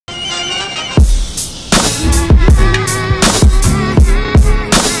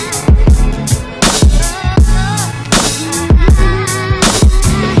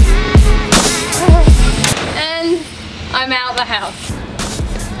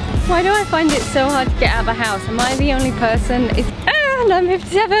Why do I find it so hard to get out of the house? Am I the only person? And I'm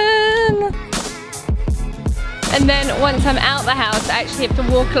 57! And then once I'm out the house, I actually have to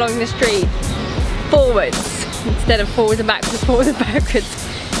walk along the street forwards instead of forwards and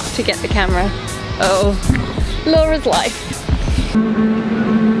backwards to get the camera. Oh, Laura's life.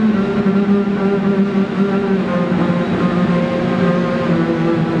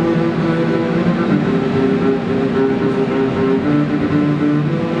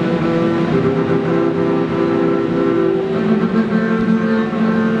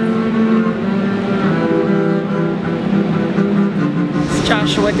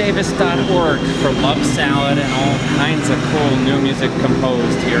 JoshuaDavis.org for Love Salad and all kinds of cool new music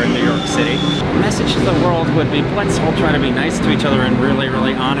composed here in New York City. The message to the world would be, let's all try to be nice to each other and really,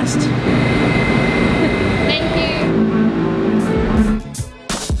 really honest. Thank you.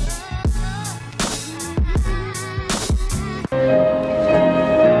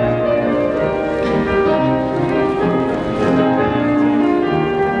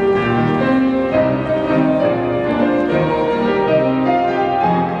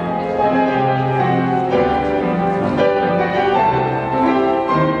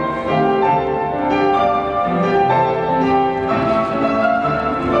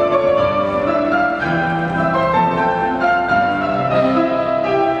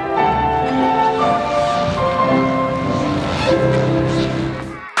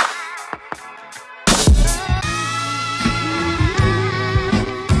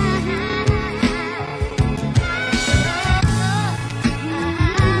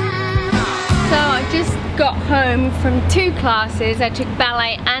 Got home from 2 classes. I took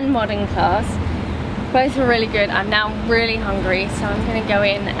ballet and modern class. Both were really good. I'm now really hungry, so I'm gonna go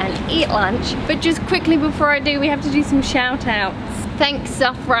in and eat lunch. But just quickly before I do, we have to do some shout outs. Thanks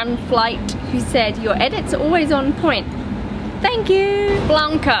Zafran Flight, who said, your edits are always on point. Thank you.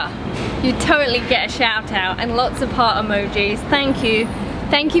 Blanca, you totally get a shout out, and lots of heart emojis. Thank you.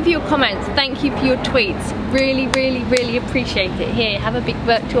 Thank you for your comments. Thank you for your tweets. Really, really, really appreciate it. Here, have a big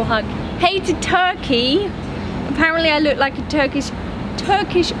virtual hug. Hey to Turkey. Apparently I look like a Turkish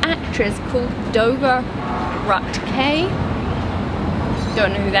actress called Dova Rutke.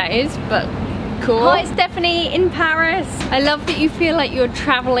 Don't know who that is, but cool. Hi Stephanie in Paris. I love that you feel like you're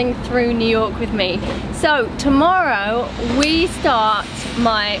traveling through New York with me. So tomorrow we start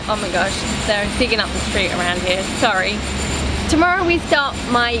my, oh my gosh, they're digging up the street around here, sorry. Tomorrow we start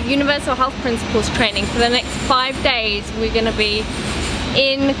my Universal Health Principles training. For the next 5 days we're gonna be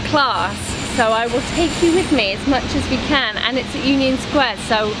in class, so I will take you with me as much as we can, and it's at Union Square,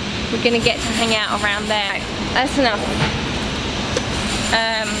 so we're gonna get to hang out around there. That's enough.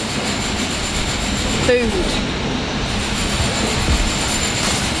 Food.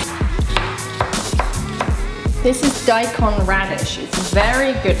 This is daikon radish. It's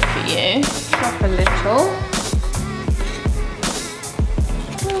very good for you. Chop a little.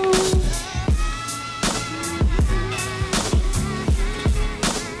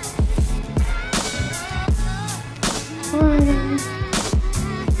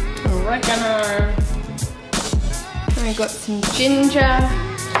 Oregano. And we got some ginger.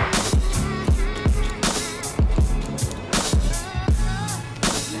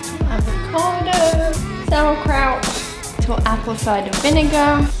 Avocado. Sauerkraut. Little apple cider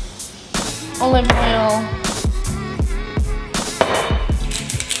vinegar. Olive oil.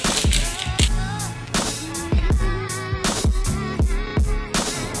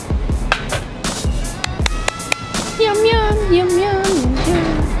 Yum yum, yum yum,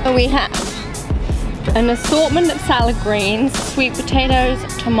 yum. So we have an assortment of salad greens, sweet potatoes,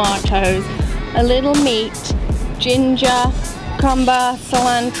 tomatoes, a little meat, ginger, cucumber,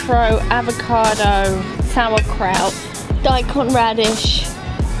 cilantro, avocado, sauerkraut, daikon radish. Is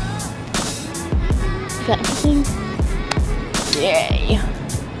that everything? Yay!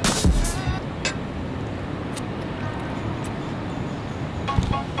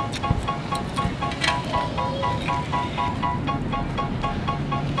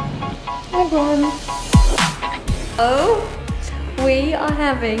 Oh, we are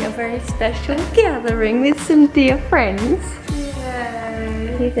having a very special gathering with some dear friends.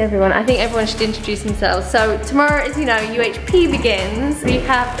 Yay. Here's everyone. I think everyone should introduce themselves. So tomorrow, as you know, UHP begins. We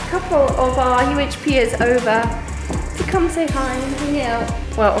have a couple of our UHPers over to come say hi and hang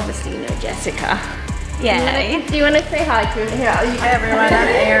out. Well, obviously you know Jessica. Yeah. Do you want to say hi to us? Hi everyone, I'm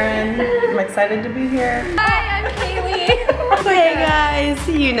Erin. I'm excited to be here. Hi, I'm Kaylee. Hey guys,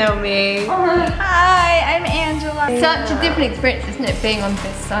 you know me. Hi, I'm Angela. Such a different experience, isn't it, being on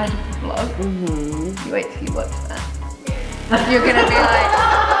this side of the vlog? You wait till you watch that. You're gonna be like,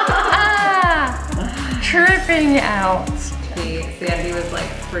 tripping out. Sandy was like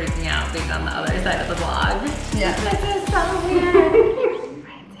freaking out being on the other side of the vlog. Yeah. This is so weird.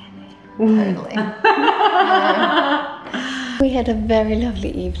 Totally. We had a very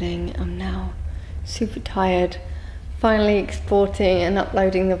lovely evening. I'm now super tired. Finally exporting and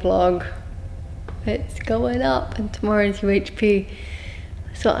uploading the vlog. It's going up and tomorrow's UHP.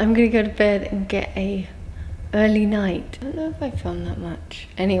 So I'm gonna go to bed and get a early night. I don't know if I filmed that much.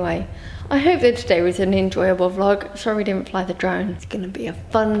 Anyway, I hope that today was an enjoyable vlog. Sorry we didn't fly the drone. It's gonna be a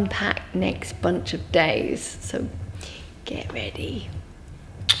fun packed next bunch of days. So get ready.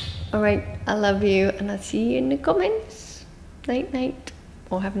 All right, I love you and I'll see you in the comments. Night night,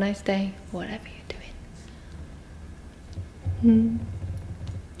 or have a nice day, whatever you're doing.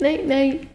 Night night.